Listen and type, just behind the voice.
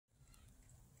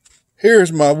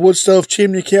Here's my wood stove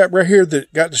chimney cap right here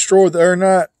that got destroyed the other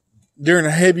night during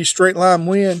a heavy straight line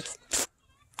wind.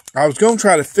 I was going to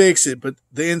try to fix it, but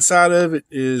the inside of it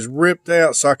is ripped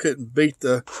out, so I couldn't beat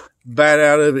the bat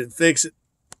out of it and fix it.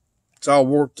 It's all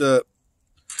warped up.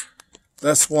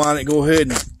 That's why I didn't go ahead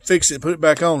and fix it and put it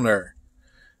back on there.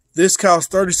 This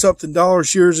cost $30-something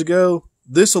years ago.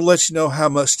 This will let you know how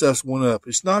much stuff's went up.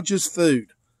 It's not just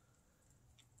food.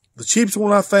 The cheapest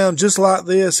one I found just like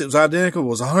this, it was identical,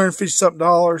 was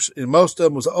 $150-something, and most of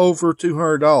them was over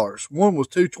 $200. One was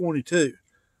 $222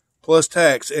 plus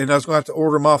tax, and I was going to have to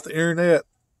order them off the internet.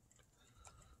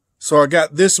 So I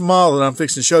got this model that I'm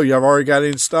fixing to show you. I've already got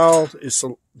it installed. It's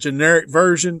a generic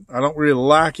version. I don't really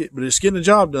like it, but it's getting the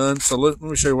job done. So let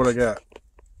me show you what I got.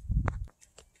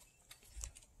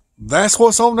 That's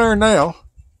what's on there now.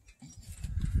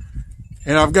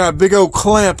 And I've got a big old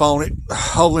clamp on it,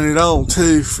 holding it on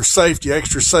too for safety,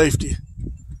 extra safety.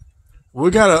 We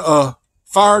got a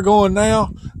fire going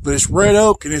now, but it's red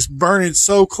oak and it's burning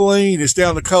so clean. It's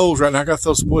down to coals right now. I got to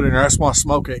throw some wood in there. That's why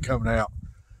smoke ain't coming out.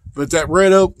 But that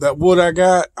red oak, that wood I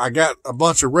got a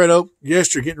bunch of red oak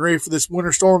yesterday getting ready for this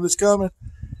winter storm that's coming.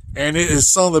 And it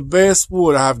is some of the best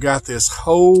wood I've got this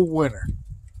whole winter.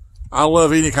 I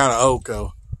love any kind of oak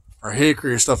though, or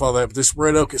hickory or stuff like that. But this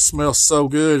red oak, it smells so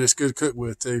good. It's good to cook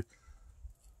with too.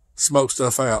 Smoke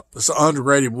stuff out. It's an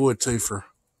underrated wood too for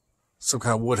some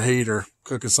kind of wood heat or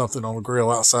cooking something on the grill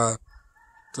outside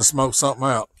to smoke something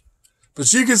out.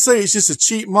 But you can see it's just a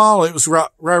cheap model. It was right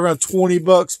around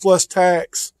 $20 plus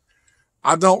tax.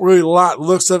 I don't really like the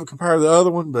looks of it compared to the other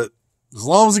one, but as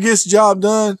long as it gets the job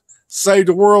done, saved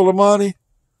the world of money,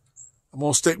 I'm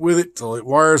going to stick with it till it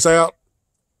wires out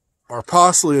or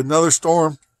possibly another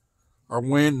storm or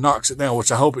wind knocks it down,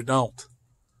 which I hope it don't.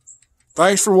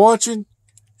 Thanks for watching.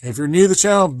 If you're new to the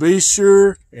channel, be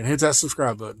sure and hit that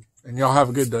subscribe button. And y'all have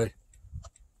a good day.